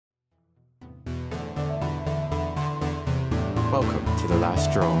Welcome to The Last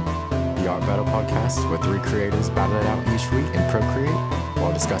Straw, the art battle podcast where three creators battle it out each week in Procreate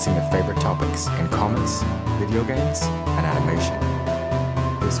while discussing their favorite topics in comics, video games, and animation.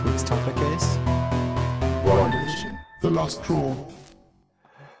 This week's topic is WandaVision. The Last Straw.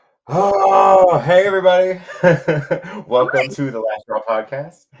 Oh, hey everybody! Welcome to The Last Straw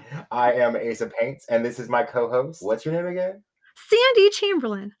podcast. I am Ace of Paints, and this is my co-host. What's your name again? Sandy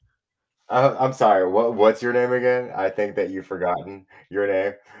Chamberlain. I'm sorry. What's your name again? I think that you've forgotten your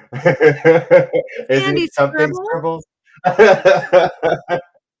name. Is Sandy it something Scribble? Scribbles? Am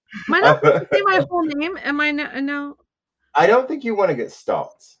I not supposed to say my whole name? Am I no? I don't think you want to get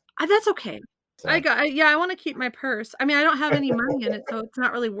stalked. That's okay. So. I want to keep my purse. I mean, I don't have any money in it, so it's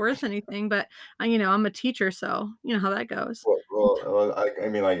not really worth anything. But I'm a teacher, so you know how that goes. Well, I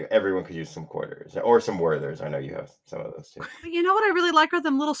mean, like everyone could use some quarters or some Werthers. I know you have some of those too. But you know what I really like are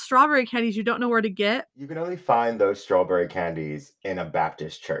them little strawberry candies you don't know where to get. You can only find those strawberry candies in a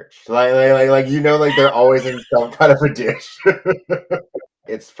Baptist church. Like they're always in some kind of a dish.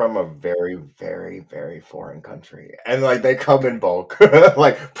 It's from a very, very, very foreign country, and like they come in bulk,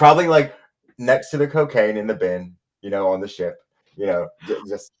 probably next to the cocaine in the bin, on the ship,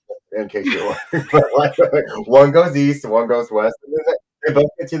 just in case you're wondering. One goes east, one goes west, and then they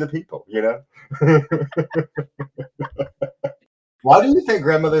both get to the people, Why do you think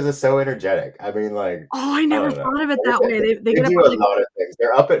grandmothers are so energetic? I mean, I never thought of it that way. They get do up a lot of things.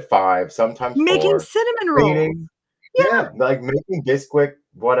 They're up at 5, sometimes making 4. cinnamon rolls. Cleaning. Yeah, like making Bisquick,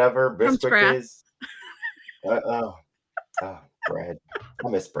 whatever Bisquick is. Bread. I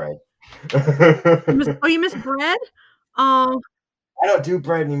miss bread. You miss bread? I don't do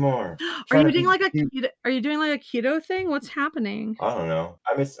bread anymore. Are you doing like a keto thing? What's happening? I don't know.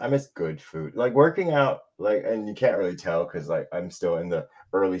 I miss good food. Like working out, and you can't really tell because I'm still in the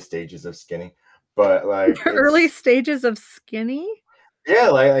early stages of skinny. But early stages of skinny? Yeah,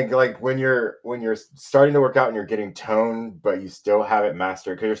 like when you're starting to work out and you're getting toned, but you still haven't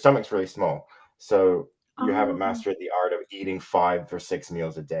mastered because your stomach's really small. So you haven't mastered the art of eating 5 or 6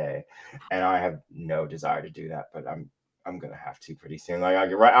 meals a day, and I have no desire to do that, but I'm gonna have to pretty soon.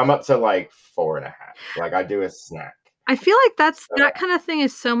 I'm up to 4.5. I do a snack. I feel like that kind of thing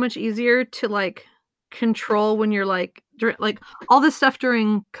is so much easier to control when you're all this stuff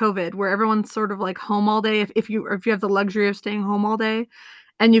during COVID, where everyone's sort of home all day. If you have the luxury of staying home all day,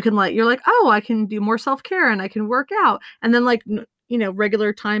 and you can you're I can do more self-care and I can work out, and then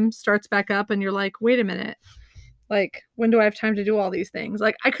regular time starts back up and you're wait a minute, when do I have time to do all these things?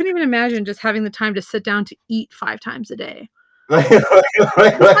 I couldn't even imagine just having the time to sit down to eat 5 times a day. This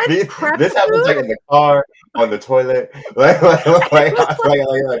happens in the car, on the toilet,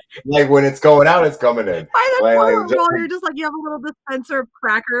 when it's going out, it's coming in. You're just you have a little dispenser of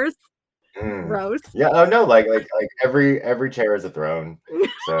crackers. Gross. Yeah. Oh no. Every chair is a throne,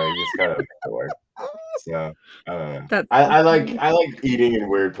 so you just gotta make it work. So I don't know. I like eating in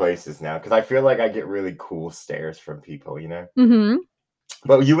weird places now because I feel like I get really cool stares from people, Mm-hmm.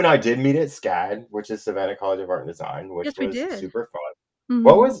 But you and I did meet at SCAD, which is Savannah College of Art and Design, which was super fun. Mm-hmm.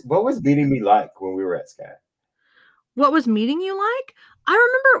 What was meeting me like when we were at SCAD? What was meeting you like? I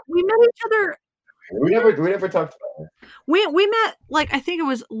remember we met each other. We never talked about it. We met I think it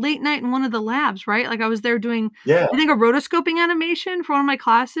was late night in one of the labs, right? I was there doing I think a rotoscoping animation for one of my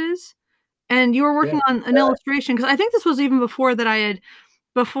classes, and you were working on an illustration because I think this was even before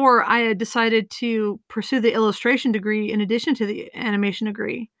I had decided to pursue the illustration degree in addition to the animation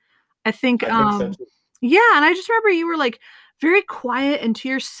degree. I think so too. Yeah, and I just remember you were very quiet and to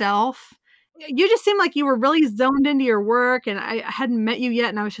yourself. You just seemed like you were really zoned into your work, and I hadn't met you yet,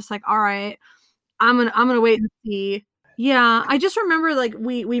 and I was just all right, I'm gonna wait and see. Yeah, I just remember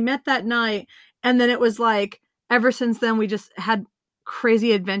we met that night, and then it was ever since then we just had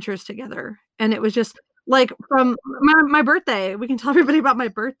crazy adventures together, and it was just from my birthday. We can tell everybody about my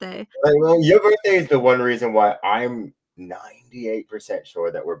birthday. Well, your birthday is the one reason why I'm 98%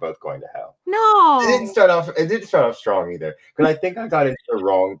 sure that we're both going to hell. No, it didn't start off strong either, because I think I got into the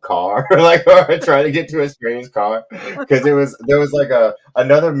wrong car, or trying to get to a strange car, because there was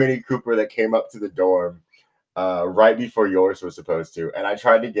another Mini Cooper that came up to the dorm right before yours was supposed to, and I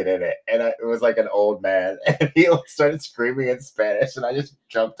tried to get in it, and it was an old man, and he started screaming in Spanish, and I just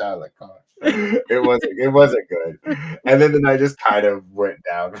jumped out of the car. It wasn't good, and then the night just kind of went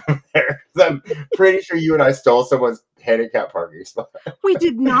down from there. I'm pretty sure you and I stole someone's handicap parking spot. We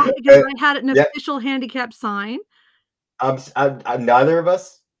did not, because I had an official handicap sign. Neither of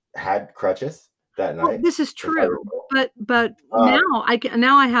us had crutches that night. Well, this is true, but now I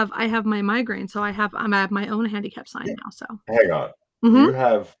have my migraine, so I have my own handicap sign now. So hang on,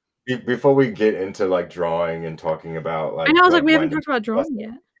 mm-hmm. before we get into, like, drawing and talking about, I know, I was like, like, we haven't Wanda talked about drawing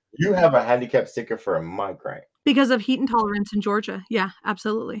yet. you have a handicap sticker for a migraine. Because of heat intolerance in Georgia. Yeah,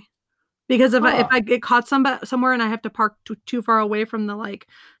 absolutely. Because if Huh. I get caught somewhere and I have to park too far away from the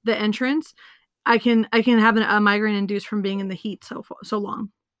entrance, I can have a migraine induced from being in the heat so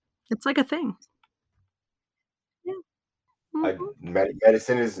long. It's like a thing. Yeah. Mhm.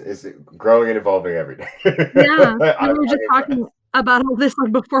 Medicine is growing and evolving every day. Yeah, and we I'm were just talking impressed. about all this,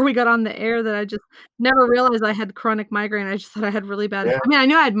 like, before we got on the air that I just never realized I had chronic migraine. I just thought I had really bad Yeah. I mean, I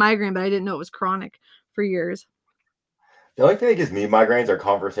knew I had migraine, but I didn't know it was chronic for years. The only thing that gives me migraines are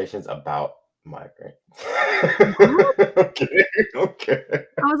conversations about migraine. What? I'm kidding, I'm kidding.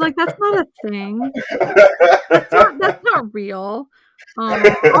 I was like, "That's not a thing. That's not real." All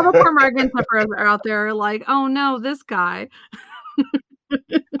the poor migraine sufferers are out there like, "Oh, no, this guy."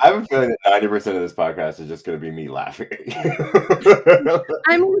 I have a feeling that 90% of this podcast is just gonna be me laughing at you.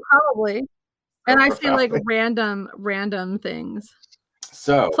 I mean, probably. So And I say, like, profoundly. random things.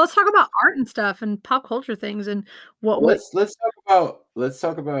 So, So let's talk about art and stuff and pop culture things and what let's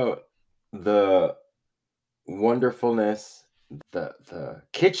talk about the wonderfulness, the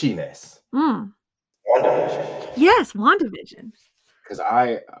kitschiness, Mm. WandaVision. Yes, WandaVision. 'Cause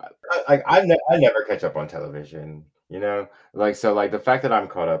I never catch up on television, you know? Like, so, like, the fact that I'm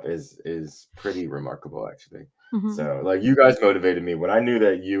caught up is pretty remarkable, actually. Mhm. So, like, you guys motivated me. When I knew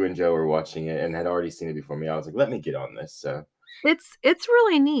that you and Joe were watching it and had already seen it before me, I was like, "Let me get on this," so It's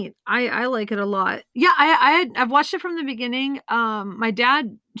really neat. I like it a lot. Yeah, I've watched it from the beginning. My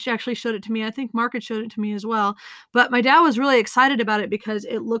dad actually showed it to me. I think Mark had showed it to me as well. But my dad was really excited about it because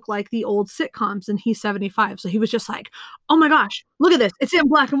it looked like the old sitcoms, and he's 75. So he was just like, "Oh my gosh, look at this. It's in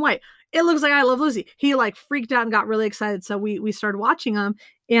black and white. It looks like I Love Lucy." He like freaked out and got really excited. So we started watching them.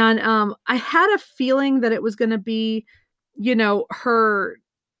 And I had a feeling that it was gonna be, her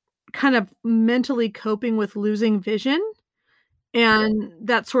kind of mentally coping with losing vision and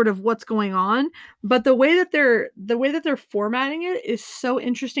that's sort of what's going on, but the way that they're formatting it is so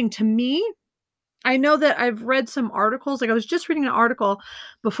interesting to me. I know that I've read some articles, like, I was just reading an article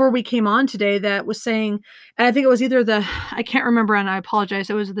before we came on today that was saying and I think it was either the I can't remember, and I apologize,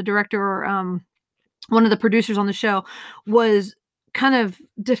 it was the director or, one of the producers on the show was kind of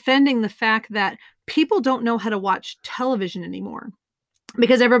defending the fact that people don't know how to watch television anymore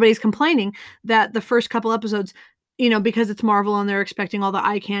because everybody's complaining that the first couple episodes, because it's Marvel and they're expecting all the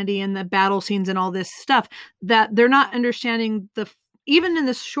eye candy and the battle scenes and all this stuff, that they're not understanding even in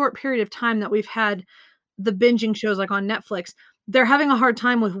this short period of time that we've had the binging shows like on Netflix, they're having a hard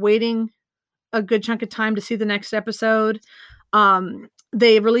time with waiting a good chunk of time to see the next episode.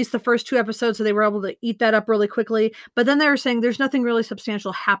 They released the first 2 episodes, so they were able to eat that up really quickly, but then they were saying there's nothing really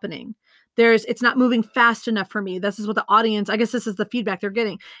substantial happening. It's not moving fast enough for me. This is what the audience I guess this is the feedback they're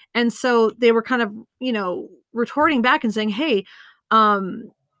getting. And so they were kind of, retorting back and saying, "Hey,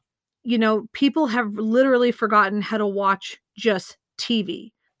 um, people have literally forgotten how to watch just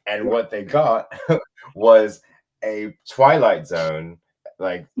TV." and what they got was a Twilight Zone,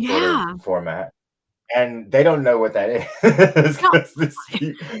 like, sort of Yeah. format, and they don't know what that is No, 'cause this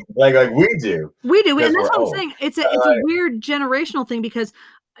pe like we do, we do, and 'cause that's we're what I'm old. saying. It's a weird generational thing because,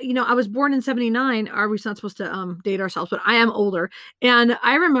 I was born in '79. Are we not supposed to, date ourselves? But I am older, and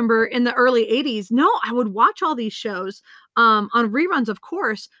I remember in the early '80s, no, I would watch all these shows, on reruns, of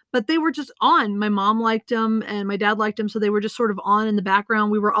course, but they were just on. My mom liked them, and my dad liked them, so they were just sort of on in the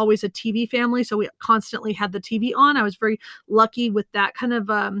background. We were always a TV family, so we constantly had the TV on. I was very lucky with that kind of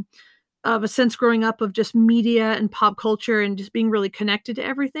a sense growing up of just media and pop culture and just being really connected to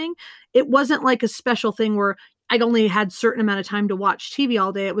everything. It wasn't like a special thing where I'd only had certain amount of time to watch TV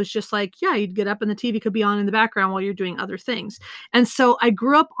all day. It was just like, yeah, you'd get up and the TV could be on in the background while you're doing other things. And so I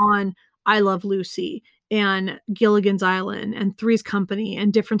grew up on I Love Lucy and Gilligan's Island and Three's Company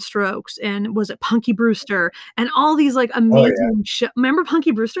and Different Strokes and was it Punky Brewster and all these like Oh, yeah. amazing remember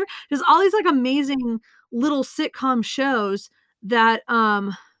Punky Brewster? There's all these like amazing little sitcom shows that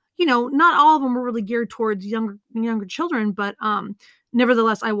not all of them were really geared towards younger children, but,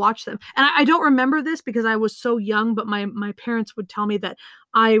 nevertheless, I watched them. And I don't remember this because I was so young, but my parents would tell me that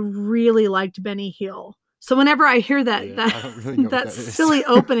I really liked Benny Hill. So whenever I hear that Yeah, that I don't really know what that that is. silly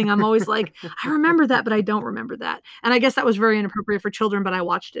opening, I'm always like, "I remember that, but I don't remember that." And I guess that was very inappropriate for children, but I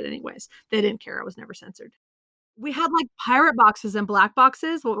watched it anyways. They didn't care, I was never censored. We had, like, pirate boxes and black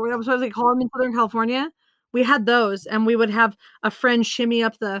boxes, what was they call them in Southern California? We had those, and we would have a friend shimmy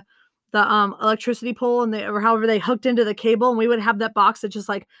up the electricity pole and they or however they hooked into the cable, and we would have that box that just,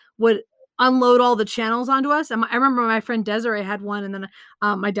 like, would unload all the channels onto us, and I remember my friend Desiree had one, and then,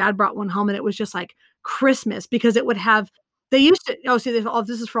 my dad brought one home, and it was just like Christmas because it would have They used to see,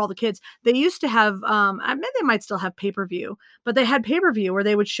 this is for all the kids. They used to have, I mean, they might still have pay-per-view, but they had pay-per-view where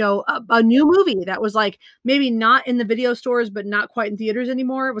they would show a new movie that was, like, maybe not in the video stores, but not quite in theaters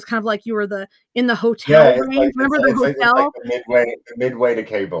anymore. It was kind of like you were in the hotel range. Remember the hotel? It's like the midway to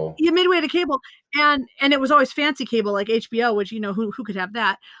cable. Yeah, midway to cable, and it was always fancy cable like HBO, which, who could have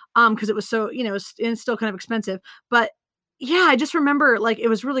that, because it was so, it's still kind of expensive, but yeah, I just remember, like, it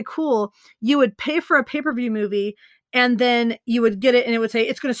was really cool. You would pay for a pay-per-view movie, and then you would get it, and it would say,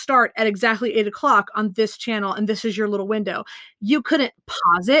 "It's gonna start at exactly 8 o'clock on this channel, and this is your little window." You couldn't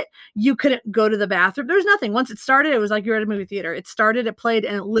pause it. You couldn't go to the bathroom. There was nothing. Once it started, it was like you were at a movie theater. It started, it played,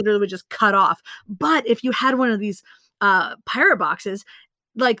 and it literally would just cut off. But if you had one of these pirate boxes,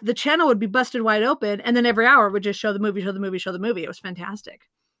 like, the channel would be busted wide open, and then every hour would just show the movie, show the movie, show the movie. It was fantastic.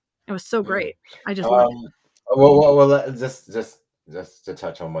 It was so great. I just loved it. Well, just to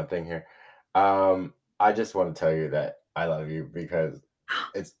touch on one thing here. I just want to tell you that I love you because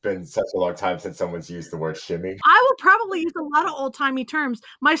it's been such a long time since someone's used the word shimmy. I will probably use a lot of old-timey terms.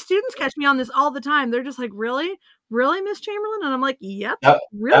 My students catch me on this all the time. They're just like, "Really? Really, Miss Chamberlain?" And I'm like, "Yep,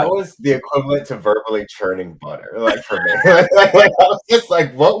 really." That was the equivalent to verbally churning butter, like, for me. Like, I was just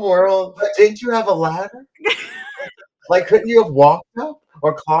like, "What world? Didn't you have a ladder? Like, couldn't you have walked up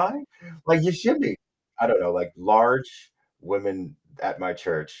or climbed? Like, you shimmy." I don't know, like, large women at my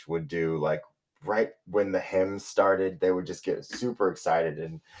church would do, like, right when the hymn started, they would just get super excited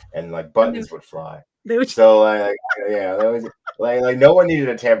and like buttons would fly. So like, yeah, that was like no one needed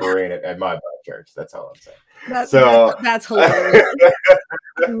a tambourine at my church. That's all I'm saying. That's hilarious.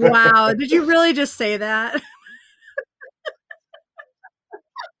 Wow, did you really just say that?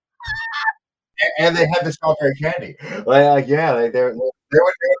 And they had the strawberry candy. Like yeah, they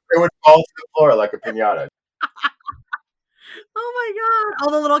would fall to the floor like a piñata. Oh my god!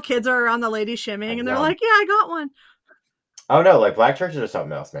 All the little kids are around the lady shimmying, and they're like, "Yeah, I got one." Oh no, like black churches are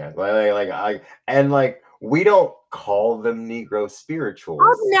something else, man. Like we don't call them Negro spirituals.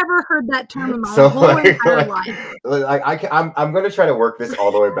 I've never heard that term in my whole entire life. I'm gonna try to work this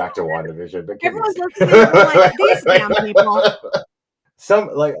all the way back to WandaVision, but everyone's listening like these damn people.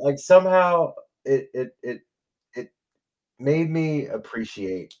 Somehow it made me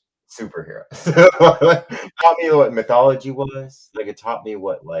appreciate superheroes. It taught me what mythology was. Like it taught me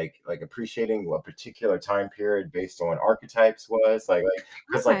what like appreciating what particular time period based on archetypes was.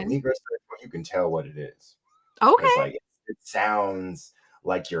 Because like Negro spiritual, you can tell what it is. Okay. It's like it sounds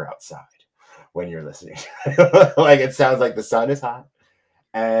like you're outside when you're listening. Like it sounds like the sun is hot,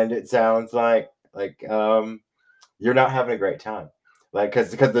 and it sounds like you're not having a great time. Like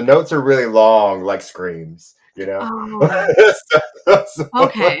because the notes are really long, like screams.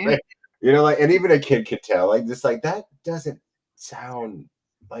 Okay. Like, and even a kid could tell, like, just like that doesn't sound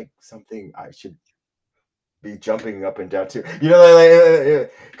like something I should be jumping up and down to,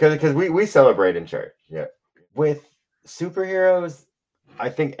 because we celebrate in church. Yeah. With superheroes, I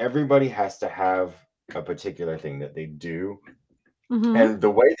think everybody has to have a particular thing that they do. Mm-hmm. And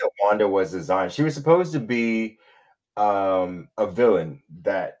the way that Wanda was designed, she was supposed to be a villain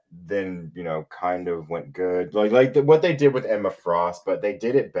that then kind of went good, like what they did with Emma Frost, but they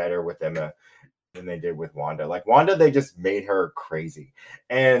did it better with Emma than they did with Wanda. Like Wanda, they just made her crazy,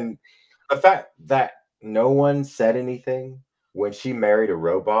 and the fact that no one said anything when she married a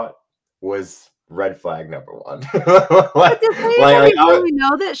robot was red flag number one. But did anybody really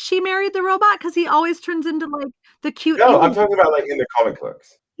know that she married the robot? Because he always turns into like the cute. No, I'm talking about like in the comic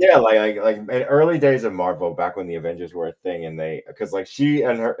books. Yeah, like in early days of Marvel, back when the Avengers were a thing, and because like she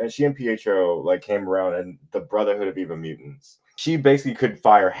and Pietro like came around, and the Brotherhood of Evil Mutants, she basically could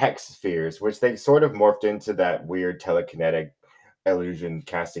fire hex spheres, which they sort of morphed into that weird telekinetic illusion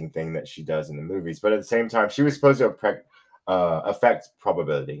casting thing that she does in the movies. But at the same time, she was supposed to affect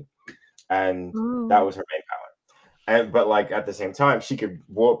probability, and that was her main power. But like at the same time, she could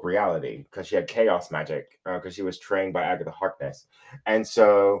warp reality because she had chaos magic because she was trained by Agatha Harkness. And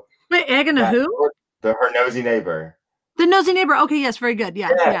so wait, Agatha who? Her nosy neighbor. The nosy neighbor. Okay, yes, very good.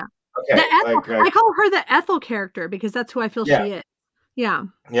 Yeah. Okay. I call her the Ethel character because that's who I feel she is. Yeah.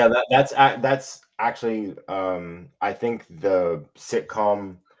 Yeah, that's actually I think the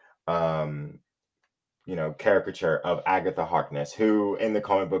sitcom caricature of Agatha Harkness, who in the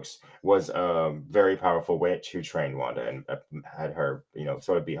comic books was a very powerful witch who trained Wanda and had her,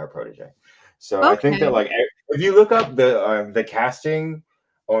 sort of be her protege. So I think that like if you look up the casting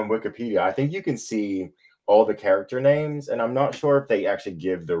on Wikipedia, I think you can see all the character names, and I'm not sure if they actually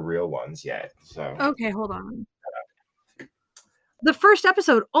give the real ones yet. So okay, hold on. The first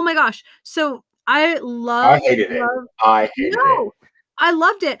episode. Oh my gosh! So I hated it. I hated it. I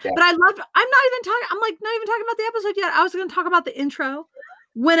loved it, but I'm not even talking about the episode yet. I was going to talk about the intro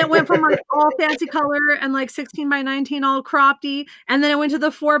when it went from like all fancy color and like 16:19 all croppy, and then it went to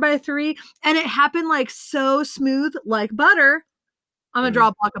the 4:3, and it happened like so smooth, like butter. I'm gonna draw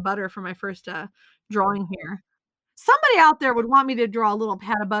a block of butter for my first drawing here. Somebody out there would want me to draw a little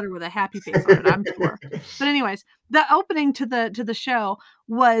pat of butter with a happy face on it, I'm sure. But anyways, the opening to the show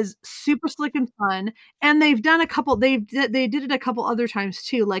was super slick and fun, and they did it a couple other times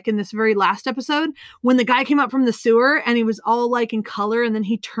too, like in this very last episode when the guy came up from the sewer and he was all like in color, and then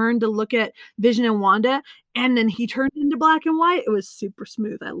he turned to look at Vision and Wanda, and then he turned into black and white. It was super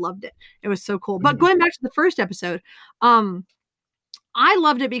smooth. I loved it. It was so cool. But going back to the first episode, I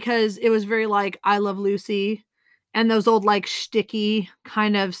loved it because it was very like I Love Lucy and those old like shticky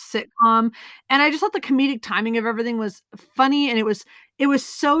kind of sitcom. And I just thought the comedic timing of everything was funny, and it was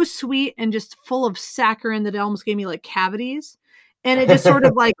so sweet and just full of saccharine that it almost gave me like cavities. And it just sort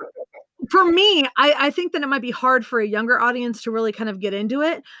of like, for me, I think that it might be hard for a younger audience to really kind of get into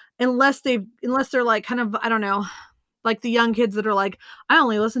it unless they're like kind of, I don't know, like the young kids that are like, I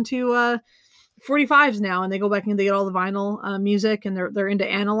only listen to 45s now, and they go back and they get all the vinyl music, and they're into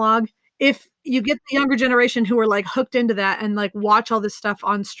analog. If you get the younger generation who are like hooked into that and like watch all this stuff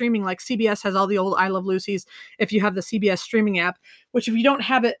on streaming, like CBS has all the old I Love Lucy's. If you have the CBS streaming app, which if you don't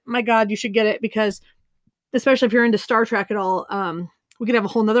have it, my God, you should get it, because especially if you're into Star Trek at all, we could have a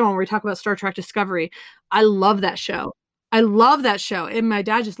whole nother one where we talk about Star Trek Discovery. I love that show. And my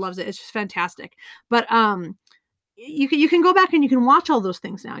dad just loves it. It's just fantastic. But you can go back and you can watch all those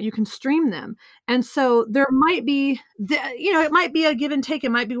things now. You can stream them. And so there might be, it might be a give and take. It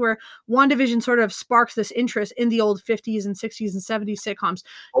might be where WandaVision sort of sparks this interest in the old 50s and 60s and 70s sitcoms.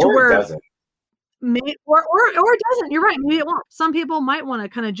 Or it doesn't. Or it doesn't. You're right. Maybe it won't. Some people might want to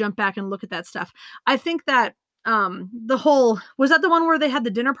kind of jump back and look at that stuff. I think that was that the one where they had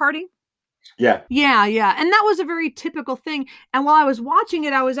the dinner party? Yeah. And that was a very typical thing. And while I was watching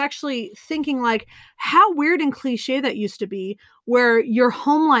it, I was actually thinking like how weird and cliche that used to be, where your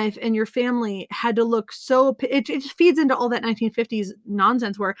home life and your family had to look so, it just feeds into all that 1950s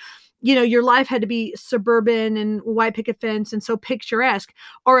nonsense where, your life had to be suburban and white picket fence and so picturesque,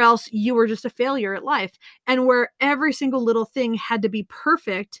 or else you were just a failure at life. And where every single little thing had to be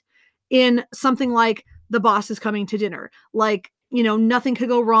perfect in something like the boss is coming to dinner. Like, nothing could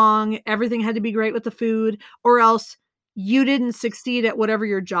go wrong. Everything had to be great with the food, or else you didn't succeed at whatever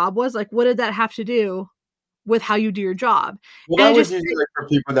your job was. Like, what did that have to do with how you do your job? Well, that was usually for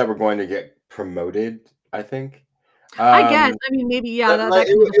people that were going to get promoted, I think. I guess. I mean, maybe, yeah.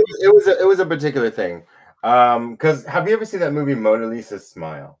 It was a particular thing. Because have you ever seen that movie Mona Lisa's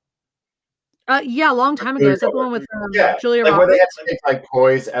Smile? Yeah, a long time ago. Is that the one with Julia like Roberts? where they had to take like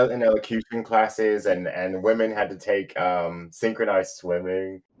poise and elocution classes, and women had to take synchronized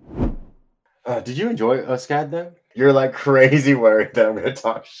swimming. Did you enjoy SCAD then? You're like crazy worried that I'm going to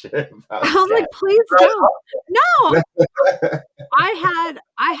talk shit about I was like, please don't. No. I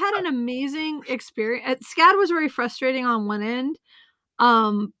had an amazing experience. SCAD was very frustrating on one end.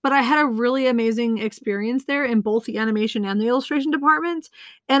 But I had a really amazing experience there in both the animation and the illustration departments.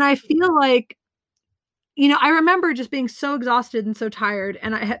 And I feel like, I remember just being so exhausted and so tired,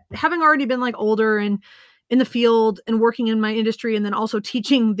 and having already been like older and in the field and working in my industry, and then also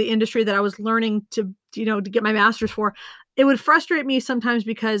teaching the industry that I was learning to get my master's for. It would frustrate me sometimes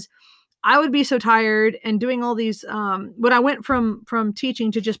because I would be so tired and doing all these, when I went from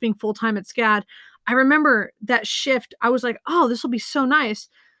teaching to just being full-time at SCAD, I remember that shift. I was like, oh, this will be so nice.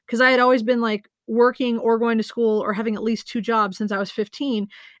 Cause I had always been like working or going to school or having at least 2 jobs since I was 15.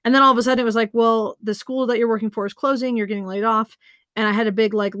 And then all of a sudden it was like, well, the school that you're working for is closing. You're getting laid off. And I had a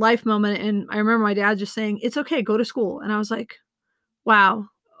big like life moment. And I remember my dad just saying, it's okay, go to school. And I was like, wow.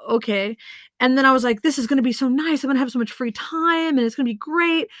 Okay. And then I was like, this is going to be so nice. I'm going to have so much free time and it's going to be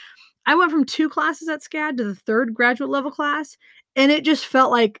great. I went from 2 classes at SCAD to the 3rd graduate level class. And it just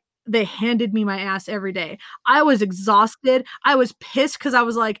felt like they handed me my ass every day. I was exhausted. I was pissed because I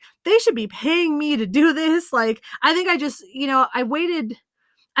was like, they should be paying me to do this. Like, I think I just, I waited.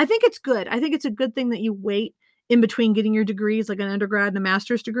 I think it's good. I think it's a good thing that you wait in between getting your degrees, like an undergrad and a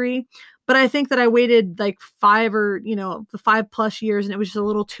master's degree. But I think that I waited like 5 or, the 5+ years, and it was just a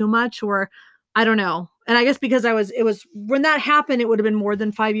little too much, or I don't know. And I guess because it was when that happened, it would have been more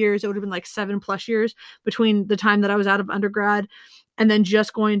than 5 years. It would have been like 7+ years between the time that I was out of undergrad and then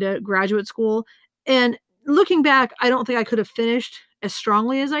just going to graduate school. And looking back, I don't think I could have finished as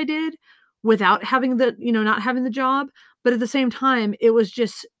strongly as I did without having not having the job. But at the same time,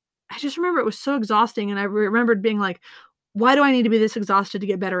 I just remember it was so exhausting. And I remembered being like, why do I need to be this exhausted to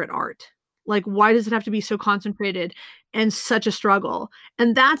get better at art? Like, why does it have to be so concentrated and such a struggle?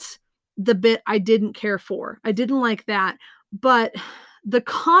 And that's the bit I didn't care for. I didn't like that. But the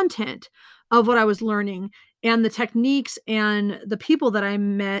content of what I was learning and the techniques and the people that I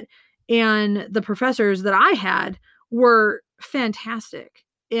met and the professors that I had were fantastic.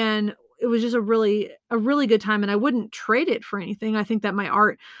 And it was just a really good time, and I wouldn't trade it for anything. I think that my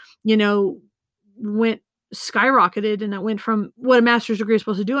art, you know, went skyrocketed, and it went from what a master's degree is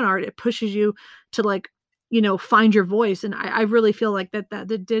supposed to do in art. It pushes you to, like, you know, find your voice. And I really feel like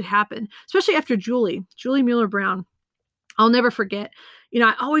that did happen, especially after Julie Mueller Brown. I'll never forget. You know,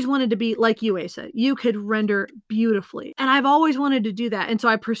 I always wanted to be like you, Asa. You could render beautifully. And I've always wanted to do that. And so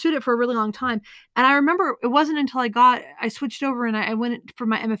I pursued it for a really long time. And I remember it wasn't until I switched over and I went for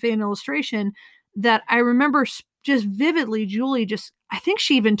my MFA in illustration that I remember just vividly Julie I think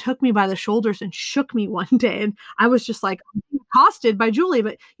she even took me by the shoulders and shook me one day. And I was just like accosted by Julie,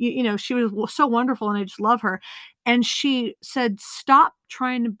 but you know, she was so wonderful and I just love her. And she said, "Stop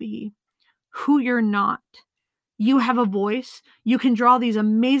trying to be who you're not. You have a voice. You can draw these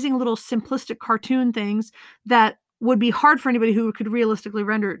amazing little simplistic cartoon things that would be hard for anybody who could realistically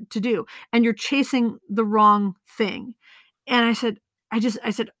render to do. And you're chasing the wrong thing." And I said,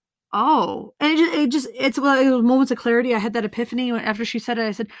 "Oh," and it's one of those moments of clarity. I had that epiphany after she said it.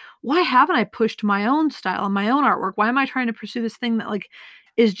 I said, "Why haven't I pushed my own style and my own artwork? Why am I trying to pursue this thing that, like,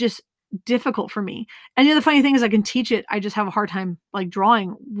 is just difficult for me?" And the other funny thing is I can teach it. I just have a hard time, like,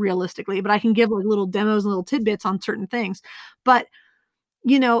 drawing realistically, but I can give, like, little demos and little tidbits on certain things. But,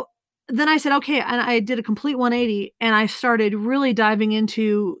 you know, then I said, "Okay," and I did a complete 180, and I started really diving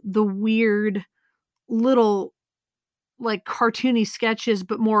into the weird little, like, cartoony sketches,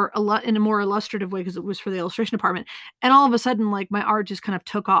 but in a more illustrative way because it was for the illustration department. And all of a sudden, like, my art just kind of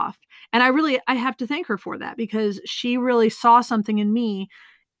took off. And I have to thank her for that because she really saw something in me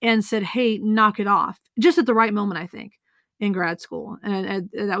and said, "Hey, knock it off," just at the right moment, I think, in grad school. And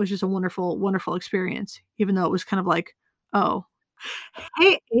that was just a wonderful, wonderful experience, even though it was kind of like, oh,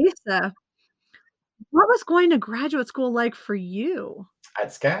 hey, Asa, what was going to graduate school like for you? At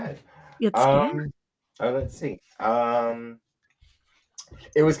SCAD. It's scary. Um, let's see.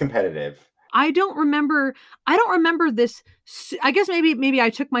 It was competitive. I don't remember this. I guess maybe I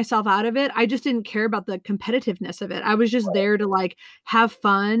took myself out of it. I just didn't care about the competitiveness of it. I was just there to, like, have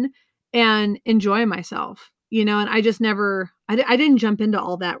fun and enjoy myself, you know, and I just never I didn't jump into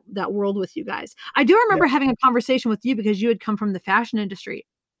all that world with you guys. I do remember having a conversation with you because you had come from the fashion industry.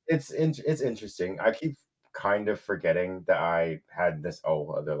 It's interesting. I keep kind of forgetting that I had this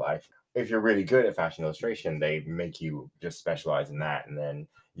whole other life. If you're really good at fashion illustration, they make you just specialize in that, and then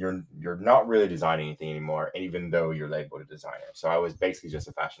you're not really designing anything anymore, even though you're labeled a designer. So I was basically just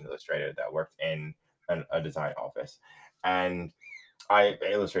a fashion illustrator that worked in a design office, and I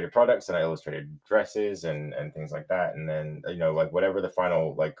illustrated products and I illustrated dresses and things like that. And then, you know, like whatever the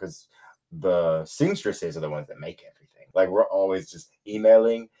final, like, because the seamstresses are the ones that make everything. Like, we're always just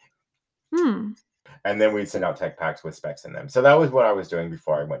emailing. And then we'd send out tech packs with specs in them. So that was what I was doing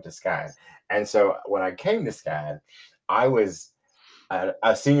before I went to SCAD. And so when I came to SCAD, I was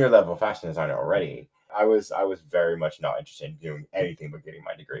a senior level fashion designer already. I was very much not interested in doing anything but getting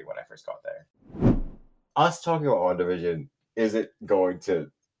my degree when I first got there. Us talking about WandaVision isn't going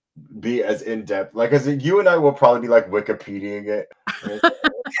to be as in depth. Like, as you and I will probably be like Wikipediaing it.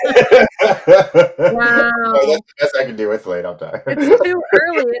 Wow. That's the best I can do. It's late. I'm tired. It's too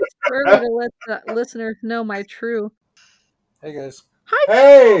early. It's too early to let the listeners know my true. Hey guys. Hi.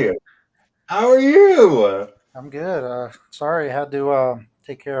 Hey, how are you? I'm good. Sorry, I had to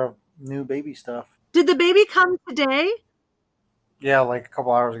take care of new baby stuff. Did the baby come today? Yeah, like a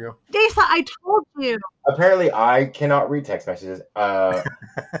couple hours ago. Desa, I told you. Apparently, I cannot read text messages.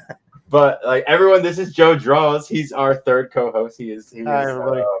 But, like, everyone, this is Joe Draws. He's our third co-host. Hi,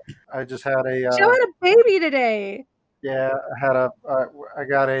 everybody. I just had a Joe had a baby today. Yeah, I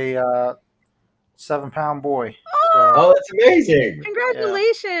got a 7-pound boy. Oh, that's amazing!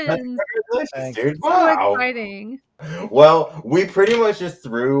 Congratulations! Yeah. Congratulations, dude! Wow. So exciting. Well, we pretty much just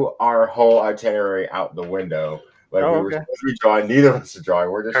threw our whole itinerary out the window. Like, we were supposed to be drawing. Neither of us are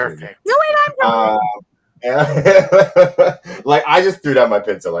drawing. We're just perfect. No, wait, I'm drawing. Like, I just threw down my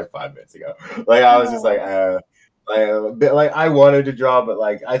pencil like 5 minutes ago. Like, I was just like I wanted to draw, but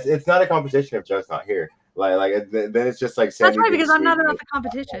like it's not a competition if Joe's not here. Like then it's just like that's right, because I'm not about the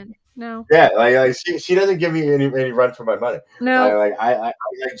competition. No. Yeah, like she doesn't give me any run for my money. No. Like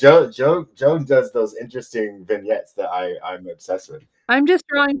Joe does those interesting vignettes that I'm obsessed with. I'm just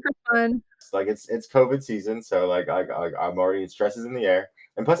drawing for fun. Like, it's COVID season, so like I'm already, stress is in the air,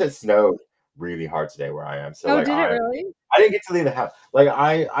 and plus it snowed really hard today where I am. So did it really? I didn't get to leave the house. Like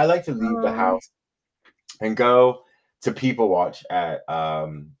I like to leave the house and go to people watch at I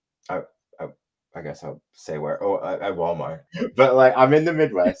guess I'll say where at Walmart. But like I'm in the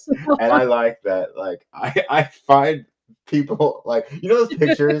Midwest and I like that like I find people like those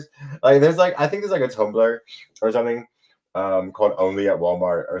pictures like there's like I think there's like a Tumblr or something called Only at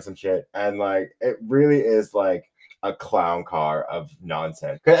Walmart or some shit, and like it really is like a clown car of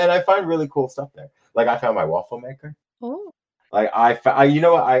nonsense, and I find really cool stuff there. Like I found my waffle maker. Oh. Like I you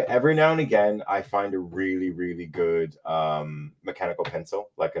know what, I every now and again I find a really really good mechanical pencil,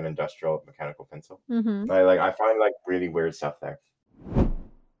 like an industrial mechanical pencil. I find like really weird stuff there.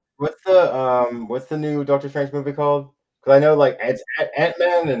 What's the new Doctor Strange movie called? Because I know like it's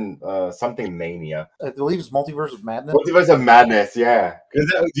Ant-Man and something Mania. I believe it's Multiverse of Madness. Multiverse of Madness, yeah. Do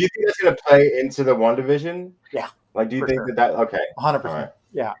you think that's gonna play into the WandaVision? Yeah. Like, do you think that okay? 100%. Right.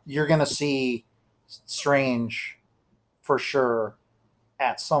 Yeah, you're gonna see Strange for sure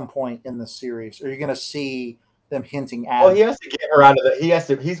at some point in the series. Or you're gonna see them hinting at. Well, he has to get her out of the.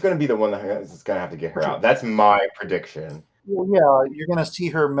 He's going to be the one that's going to have to get her out. That's my prediction. Well, yeah, you're going to see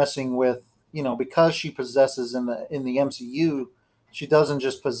her messing with, because she possesses in the MCU, she doesn't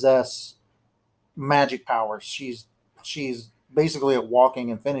just possess magic powers. She's basically a walking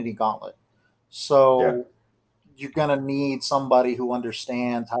Infinity Gauntlet. So you're going to need somebody who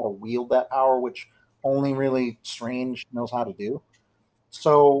understands how to wield that power, which only really Strange knows how to do.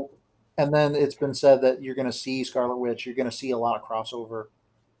 So, and then it's been said that you're going to see Scarlet Witch. You're going to see a lot of crossover,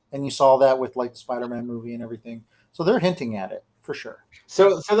 and you saw that with like the Spider-Man movie and everything. So they're hinting at it for sure.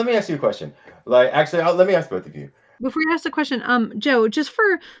 So let me ask you a question. Like, actually, let me ask both of you. Before you ask the question, Joe, just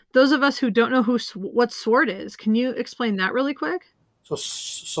for those of us who don't know what Sword is, can you explain that really quick?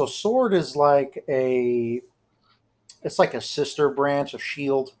 So Sword is like it's like a sister branch of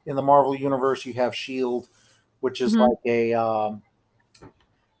Shield. In the Marvel universe, you have Shield, which is like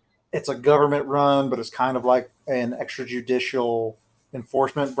it's a government run, but it's kind of like an extrajudicial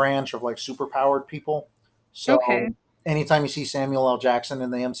enforcement branch of like superpowered people. So anytime you see Samuel L. Jackson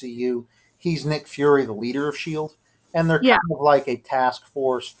in the MCU, he's Nick Fury, the leader of S.H.I.E.L.D. And they're kind of like a task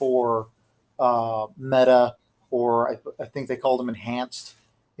force for Meta, or I think they called them Enhanced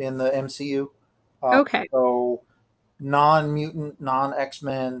in the MCU. So non-mutant,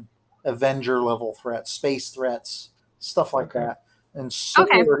 non-X-Men, Avenger level threats, space threats, stuff like that. And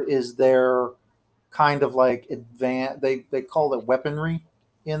Sword is their kind of like advanced, they call it weaponry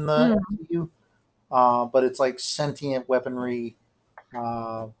in the MCU. But it's like sentient weaponry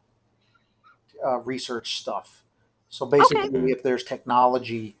research stuff. So basically, if there's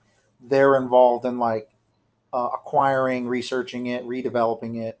technology, they're involved in like acquiring, researching it,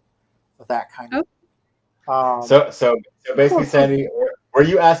 redeveloping it, that kind of. So basically, Sandy, were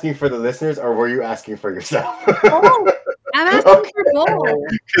you asking for the listeners or were you asking for yourself? I'm asking for both.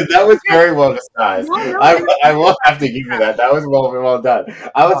 Because that was very well disguised. I will have to give you that. That was well done.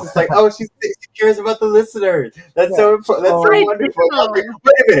 I was just like, oh, she cares about the listeners. That's so important. That's so wonderful. I was like,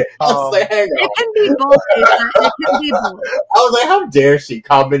 wait a minute. I was like, hang on. It can be both. It can be both. I was like, how dare she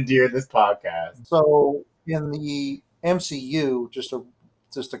commandeer this podcast? So in the MCU, just to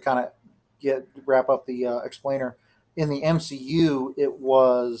kind of wrap up the explainer, in the MCU, it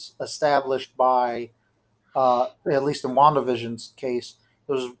was established by at least in WandaVision's case,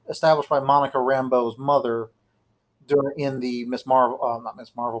 it was established by Monica Rambeau's mother in the not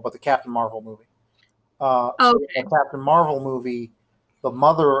Miss Marvel, but the Captain Marvel movie. So the Captain Marvel movie, the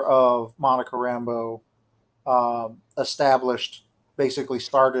mother of Monica Rambeau basically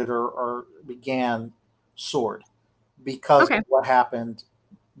started or began Sword because of what happened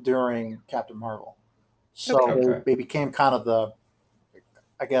during Captain Marvel. So they became kind of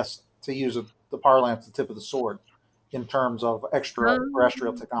I guess to use the parlance, the tip of the sword in terms of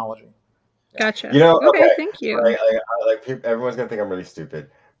extraterrestrial technology. Gotcha. Thank you. Everyone's gonna think I'm really stupid,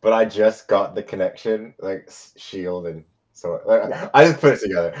 but I just got the connection, like S.H.I.E.L.D. and so I just put it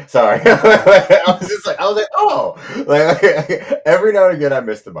together. Sorry, I was like, oh, like every now and again I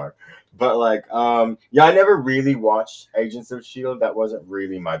missed the mark, but I never really watched Agents of S.H.I.E.L.D. That wasn't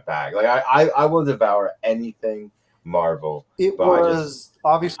really my bag. Like I will devour anything Marvel. It was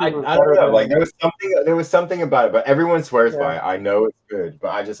obviously. I don't know. Like there was something about it, but everyone swears by it. I know it's good, but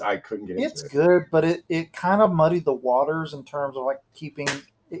I couldn't get into it. It's good, but it kind of muddied the waters in terms of like keeping.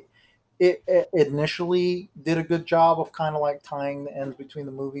 It initially did a good job of kind of like tying the ends between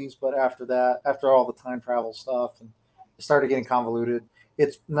the movies, but after all the time travel stuff, and it started getting convoluted.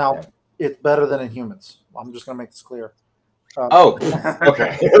 It's better than Inhumans. I'm just gonna make this clear.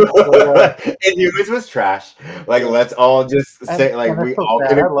 Okay. Inhumans was trash. Like, let's all just say, like, we all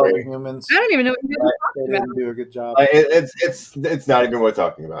can agree. I love Inhumans. I don't even know what you guys are talking about. They didn't do a good job. Like, it's not even worth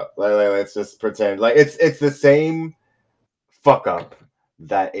talking about. Like, let's just pretend like it's the same fuck up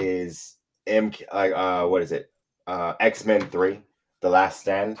that is what is it? X-Men 3, The Last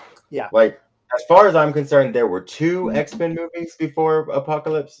Stand. Yeah. Like, as far as I'm concerned, there were 2 X-Men movies before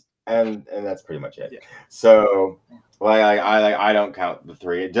Apocalypse, and that's pretty much it. Yeah. So, I don't count the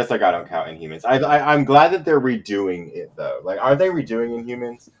 3, just like I don't count Inhumans. I'm glad that they're redoing it though. Like, are they redoing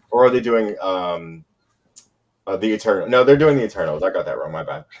Inhumans, or are they doing the Eternal? No, they're doing the Eternals. I got that wrong. My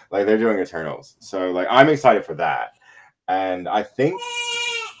bad. Like, they're doing Eternals. So, like, I'm excited for that, and I think.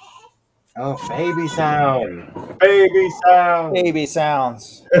 Oh, baby sound. Baby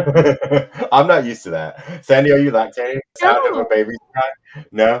sounds. I'm not used to that. Sandy, are you lactating? Sound of a baby's cry?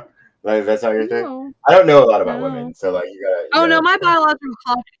 No? Like, that's not your thing? I don't know a lot about women, so, like, you gotta no, my biological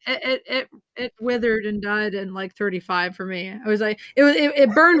clock, it withered and died in, like, 35 for me. I was like,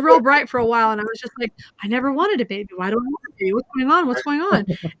 it burned real bright for a while, and I was just like, I never wanted a baby. Why don't I want a baby? What's going on?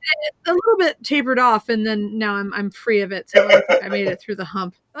 It a little bit tapered off, and then now I'm free of it, so I think I made it through the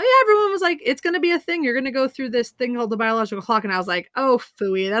hump. Oh yeah, everyone was like, it's gonna be a thing. You're gonna go through this thing called the biological clock, and I was like, oh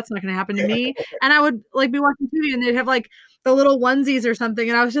phooey, that's not gonna happen to me. And I would, like, be watching TV, and they'd have, like, the little onesies or something,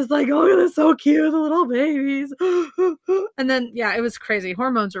 and I was just like, oh, they're so cute, the little babies. And then, yeah, it was crazy.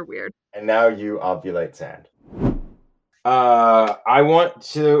 Hormones are weird. And now you ovulate, Sand. I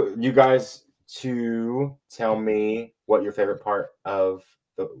want you guys to tell me what your favorite part of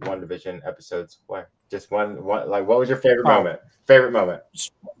the WandaVision episodes were. Just one, like, what was your favorite moment? Favorite moment.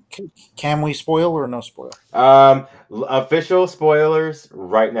 Can we spoil or no spoil? Official spoilers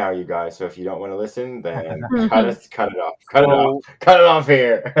right now, you guys. So if you don't want to listen, then cut it off. Cut it off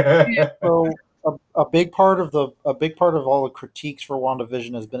here. So a big part of all the critiques for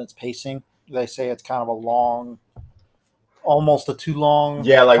WandaVision has been its pacing. They say it's kind of a long, almost a too long.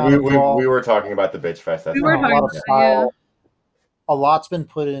 Yeah, like we were talking about the bitch fest. That's we were talking about style. A lot's been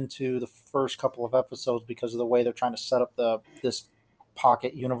put into the first couple of episodes because of the way they're trying to set up this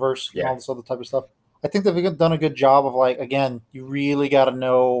pocket universe and all this other type of stuff. I think they've done a good job of, like, again, you really got to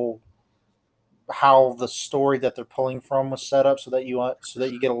know how the story that they're pulling from was set up so that you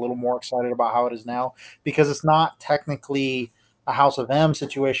get a little more excited about how it is now, because it's not technically a House of M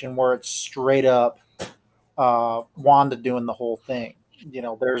situation where it's straight up Wanda doing the whole thing. You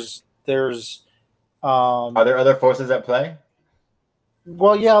know, there's are there other forces at play?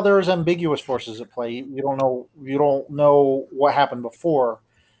 Well, yeah, there's ambiguous forces at play. You don't know what happened before.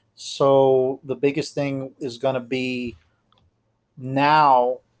 So the biggest thing is going to be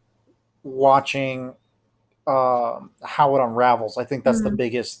now watching how it unravels. I think that's the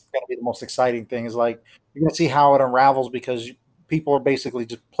biggest, going to be the most exciting thing, is, like, you're going to see how it unravels, because people are basically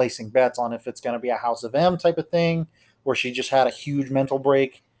just placing bets on if it's going to be a House of M type of thing, where she just had a huge mental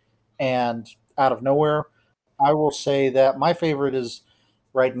break and out of nowhere. I will say that my favorite is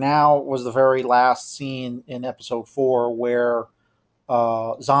right now was the very last scene in episode 4 where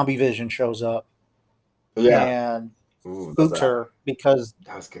Zombie Vision shows up and spooks her, because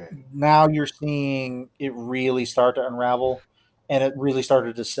that was good. Now you're seeing it really start to unravel, and it really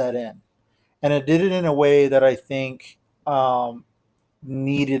started to set in, and it did it in a way that I think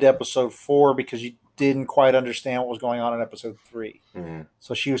needed episode 4, because you didn't quite understand what was going on in episode 3.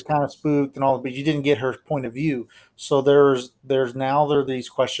 So she was kind of spooked and all, but you didn't get her point of view. So there's these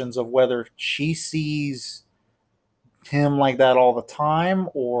questions of whether she sees him like that all the time,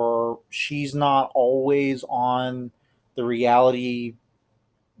 or she's not always on the reality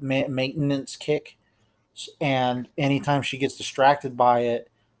maintenance kick, and anytime she gets distracted by it,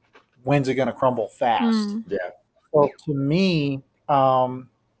 when's it going to crumble fast? So to me,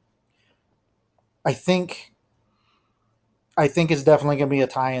 I think it's definitely going to be a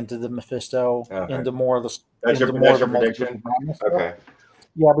tie into the Mephisto, into more of the. That's your prediction. Okay.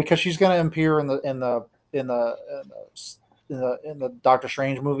 Yeah, because she's going to appear in the Doctor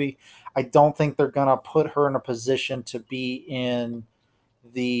Strange movie. I don't think they're going to put her in a position to be in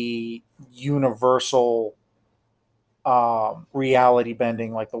the universal reality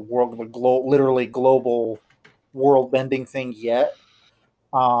bending, like literally global world bending thing yet.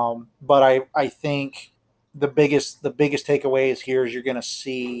 But I think the biggest takeaway is here is you're going to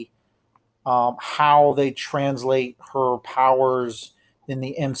see how they translate her powers in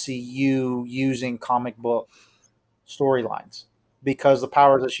the MCU using comic book storylines, because the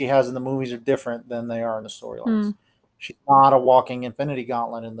powers that she has in the movies are different than they are in the storylines. She's not a walking Infinity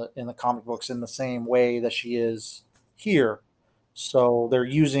Gauntlet in the comic books in the same way that she is here. So they're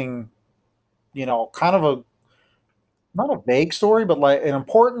using, kind of not a vague story, but like an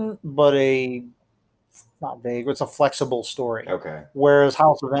important, but a not vague. It's a flexible story. Okay. Whereas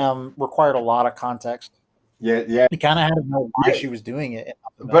House of M required a lot of context. Yeah, yeah. You kind of had to know why she was doing it.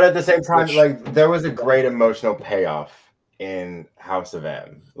 But at the same time, like there was a great emotional payoff in House of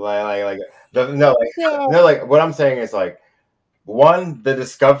M. Like what I'm saying is like one, the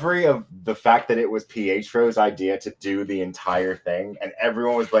discovery of the fact that it was Pietro's idea to do the entire thing, and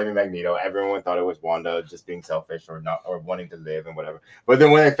everyone was blaming Magneto. Everyone thought it was Wanda just being selfish or not or wanting to live and whatever. But then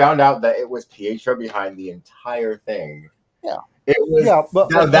when they found out that it was Pietro behind the entire thing, it was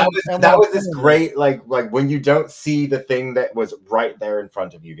that was this great like when you don't see the thing that was right there in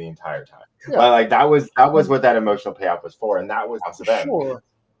front of you the entire time. Like that was what that emotional payoff was for, and that was House of M. Sure.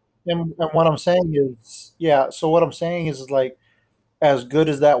 And what I'm saying is, so what I'm saying is like, as good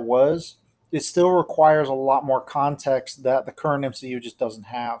as that was, it still requires a lot more context that the current MCU just doesn't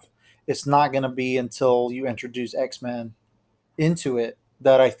have. It's not going to be until you introduce X-Men into it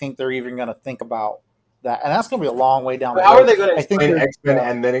that I think they're even going to think about that. And that's going to be a long way down the road. How are they going to explain X-Men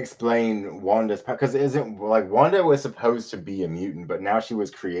and then explain Wanda's? Because it isn't like Wanda was supposed to be a mutant, but now she was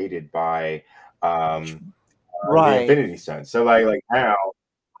created by the Infinity Stone. So like now,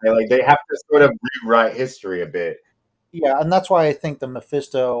 like they have to sort of rewrite history a bit. Yeah, and that's why I think the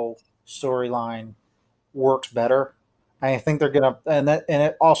Mephisto storyline works better. I think they're gonna, and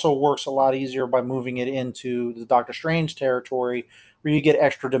it also works a lot easier by moving it into the Doctor Strange territory, where you get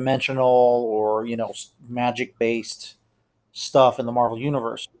extra dimensional or magic based stuff in the Marvel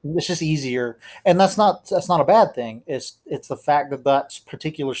universe. It's just easier, and that's not a bad thing. It's the fact that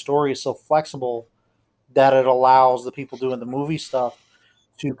particular story is so flexible that it allows the people doing the movie stuff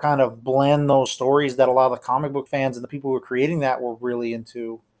to kind of blend those stories that a lot of the comic book fans and the people who were creating that were really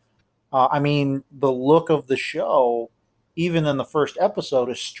into. I mean, the look of the show, even in the first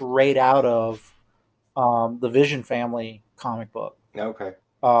episode, is straight out of the Vision family comic book. Okay.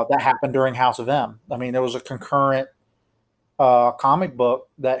 That happened during House of M. I mean, there was a concurrent comic book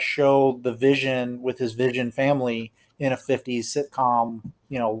that showed the Vision with his Vision family in a 50s sitcom,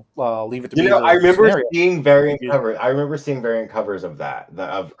 Leave It to Beaver. I remember seeing variant covers. I remember seeing variant covers of that.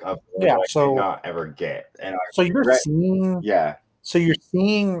 Of so did not ever get. And so you're seeing So you're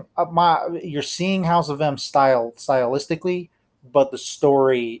seeing House of M stylistically, but the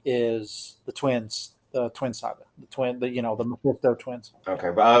story is the twin saga, the Mephisto twins.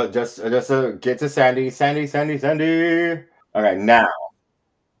 Okay, but just to get to Sandy. Okay, now,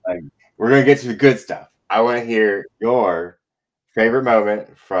 like we're gonna get to the good stuff. I want to hear your favorite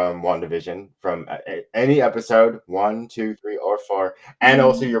moment from WandaVision from any episode 1, 2, 3, or 4, and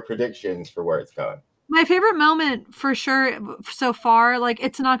also your predictions for where it's going. My favorite moment for sure so far, like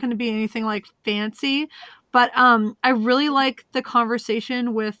it's not going to be anything like fancy, but I really like the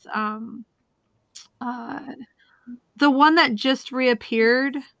conversation with the one that just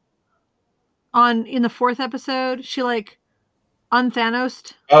reappeared in the 4th episode. She like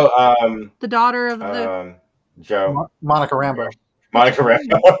unthanosed. The daughter of the Joe. Monica Rambeau. Monica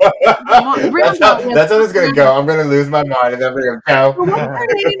Rambeau. That's how it's gonna go. I'm gonna lose my mind and then we're gonna go. What's her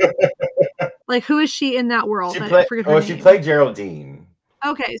name? Like, who is she in that world? She played Geraldine.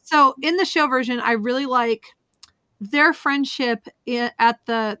 Okay, so in the show version, I really like their friendship at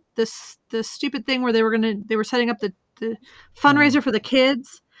the stupid thing where they were setting up the fundraiser for the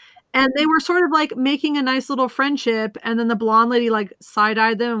kids. And they were sort of like making a nice little friendship. And then the blonde lady like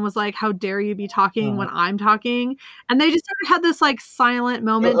side-eyed them and was like, how dare you be talking when I'm talking? And they just sort of had this like silent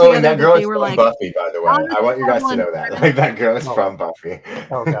moment together. And that girl is from Buffy, by the way. I want you guys to know that. Like that girl is from Buffy.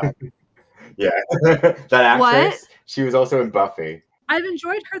 Oh, God. Yeah. That actress, she was also in Buffy. I've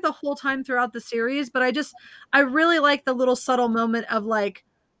enjoyed her the whole time throughout the series, but I really like the little subtle moment of like,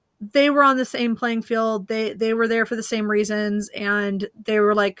 they were on the same playing field. They were there for the same reasons. And they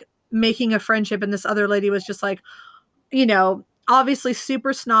were like, making a friendship, and this other lady was just like, obviously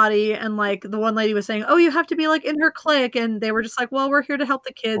super snotty, and like the one lady was saying, oh, you have to be like in her clique, and they were just like, well, we're here to help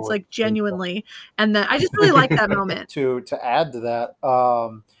the kids, like genuinely. And then I just really like that moment. To add to that,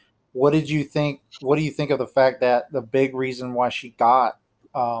 what do you think of the fact that the big reason why she got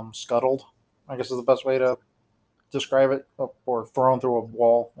scuttled, I guess is the best way to describe it, or thrown through a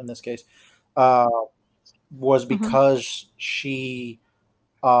wall in this case, was because she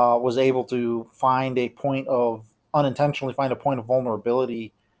was able to unintentionally find a point of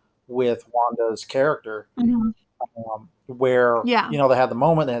vulnerability with Wanda's character, where they had the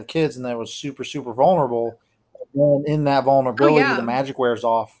moment, they had kids, and they was super, super vulnerable. And then in that vulnerability, the magic wears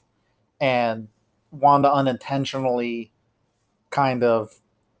off, and Wanda unintentionally kind of,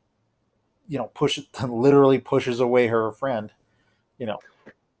 literally pushes away her friend,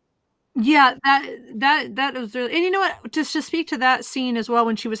 Yeah, that was really, and you know what? Just to speak to that scene as well,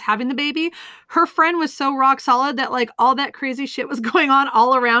 when she was having the baby, her friend was so rock solid that like all that crazy shit was going on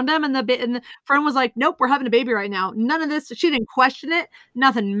all around him, and the friend was like, "Nope, we're having a baby right now." None of this. She didn't question it.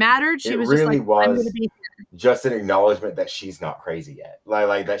 Nothing mattered. She It was just like, really "I'm gonna was be here." just an acknowledgement that she's not crazy yet,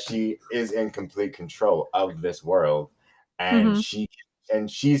 like that she is in complete control of this world, and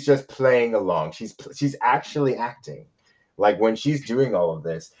she's just playing along. She's actually acting. Like when she's doing all of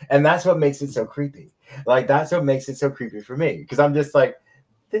this, and that's what makes it so creepy. Like that's what makes it so creepy for me, because I'm just like,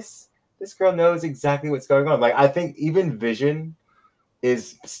 this girl knows exactly what's going on. Like I think even Vision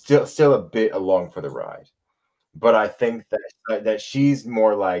is still a bit along for the ride, but I think that she's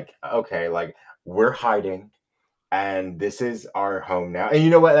more like, okay, like we're hiding, and this is our home now. And you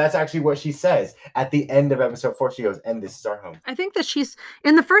know what? That's actually what she says at the end of episode 4. She goes, "And this is our home." I think that she's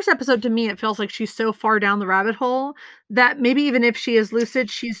in the first episode. To me, it feels like she's so far down the rabbit hole that maybe even if she is lucid,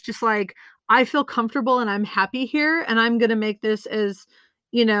 she's just like, I feel comfortable and I'm happy here, and I'm gonna make this as,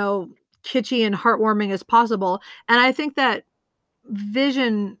 you know, kitschy and heartwarming as possible. And I think that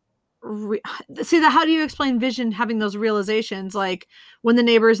Vision see that how do you explain Vision having those realizations, like when the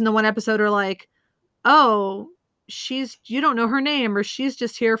neighbors in the one episode are like, oh, she's, you don't know her name, or she's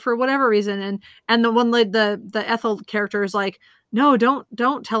just here for whatever reason, and the one like the Ethel character is like, no, don't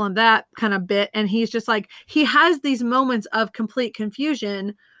tell him that kind of bit, and he's just like, he has these moments of complete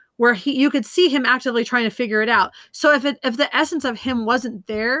confusion where you could see him actively trying to figure it out. So if the essence of him wasn't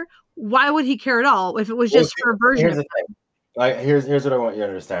there, why would he care at all if it was just her version of him? Like here's what I want you to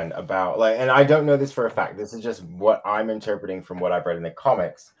understand about, like, and I don't know this for a fact. This is just what I'm interpreting from what I've read in the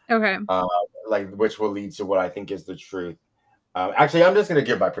comics. Okay. Like which will lead to what I think is the truth. Actually, I'm just gonna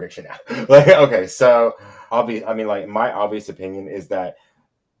give my prediction now. Like, okay, so like my obvious opinion is that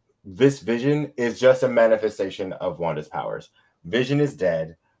this Vision is just a manifestation of Wanda's powers. Vision is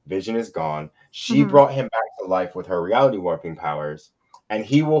dead. Vision is gone. She brought him back to life with her reality warping powers, and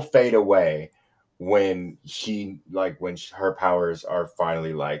he will fade away when her powers are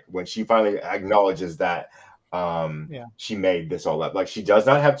finally, like, when she finally acknowledges that she made this all up. Like, she does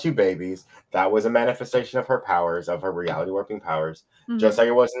not have 2 babies. That was a manifestation of her powers, of her reality warping powers, just like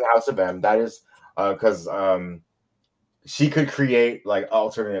it was in the House of M. That is because she could create like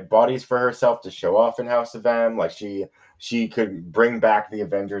alternate bodies for herself to show off in House of M. Like she could bring back the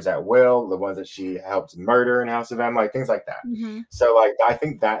Avengers at will, the ones that she helped murder in House of M, like things like that. So like I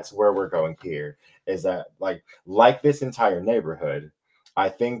think that's where we're going here, is that like this entire neighborhood, I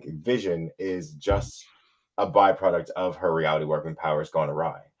think Vision is just a byproduct of her reality warping powers gone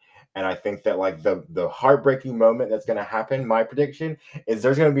awry. And I think that like the heartbreaking moment that's going to happen, my prediction is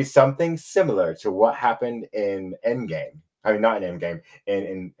there's going to be something similar to what happened in Endgame. I mean, not in Endgame,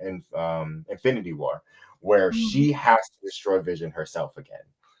 in Infinity War, where she has to destroy Vision herself again.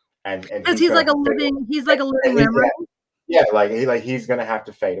 And because he's like a living memory. Yeah, he's going to have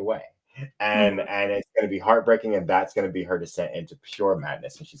to fade away. And it's going to be heartbreaking, and that's going to be her descent into pure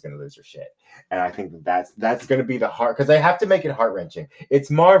madness, and she's going to lose her shit. And I think that's going to be the heart, because they have to make it heart-wrenching.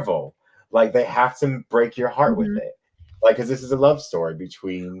 It's Marvel, like they have to break your heart with it, like, because this is a love story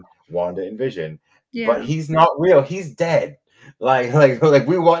between Wanda and Vision. But he's not real, he's dead. Like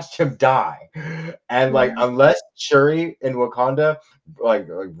we watched him die, and like unless Shuri in Wakanda like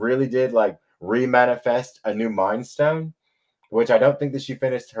really did like remanifest a new Mind Stone, which I don't think that she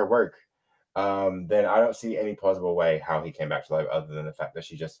finished her work, then I don't see any plausible way how he came back to life other than the fact that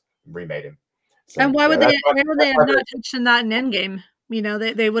she just remade him. So, and why would they have not touched on that in Endgame? You know,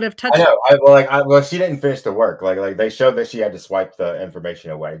 they would have touched. I know. Well, she didn't finish the work. Like they showed that she had to swipe the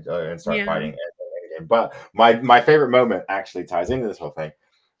information away and start fighting. But my favorite moment actually ties into this whole thing,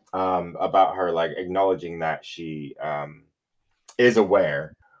 about her like acknowledging that she is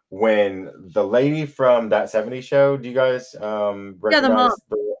aware. When the lady from that 70s show, do you guys recognize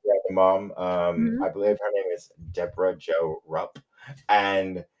the mom? I believe her name is Deborah Jo Rupp.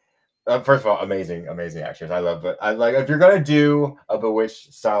 And first of all, amazing actress. I love it. I like, if you're gonna do a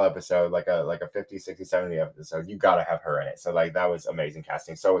Bewitched style episode, like a 50, 60, 70 episode, you gotta have her in it. So like that was amazing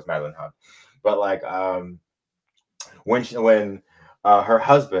casting. So was Madeline Hunt. But like when her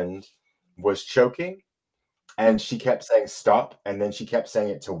husband was choking, and she kept saying stop, and then she kept saying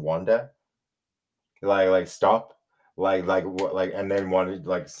it to Wanda, like stop, and then Wanda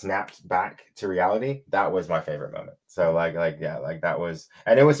like snapped back to reality. That was my favorite moment. So like that was,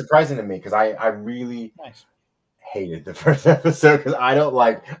 and it was surprising to me because I really hated the first episode, because I didn't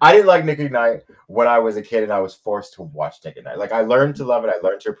like Nick at Night when I was a kid, and I was forced to watch Nick at Night. Like I learned to love it, I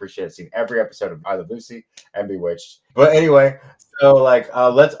learned to appreciate it, seen every episode of I Love Lucy and Bewitched. But anyway, so like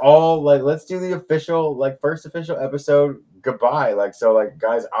let's do the official, like first official episode goodbye. Like, so, like,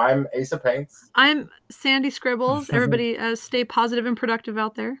 guys, I'm Ace of Paints. I'm Sandy Scribbles. Everybody stay positive and productive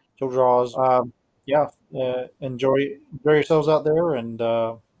out there. Joe Draws. Enjoy yourselves out there, and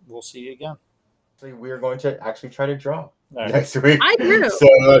we'll see you again. We are going to actually try to draw next week. I drew.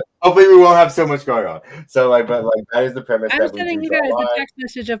 So hopefully we won't have so much going on. So but that is the premise. I was sending you guys a text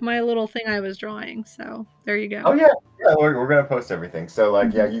message of my little thing I was drawing. So there you go. Oh yeah, we're gonna post everything. So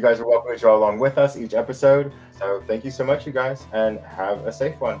you guys are welcome to draw along with us each episode. So thank you so much, you guys, and have a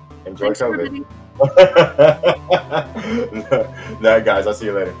safe one. Enjoy COVID. No, guys, I'll see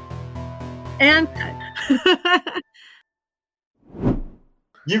you later. And.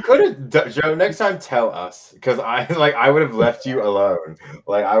 You could have, Joe. Next time, tell us, because I would have left you alone.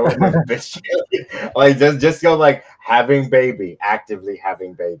 Like I would have bitched you. Like just go like actively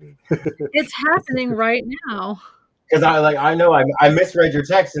having baby. It's happening right now. Because I know I misread your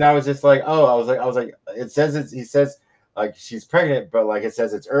text and I was just like, oh, I was like he says like she's pregnant, but like it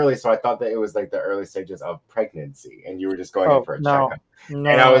says it's early, so I thought that it was like the early stages of pregnancy, and you were just going in for a checkup. No.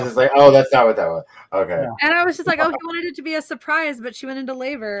 And I was just like, oh, that's not what that was. Okay. Yeah. And I was just like, oh, he wanted it to be a surprise, but she went into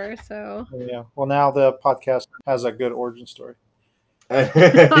labor, so. Yeah. Well, now the podcast has a good origin story.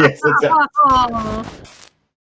 Yes, exactly.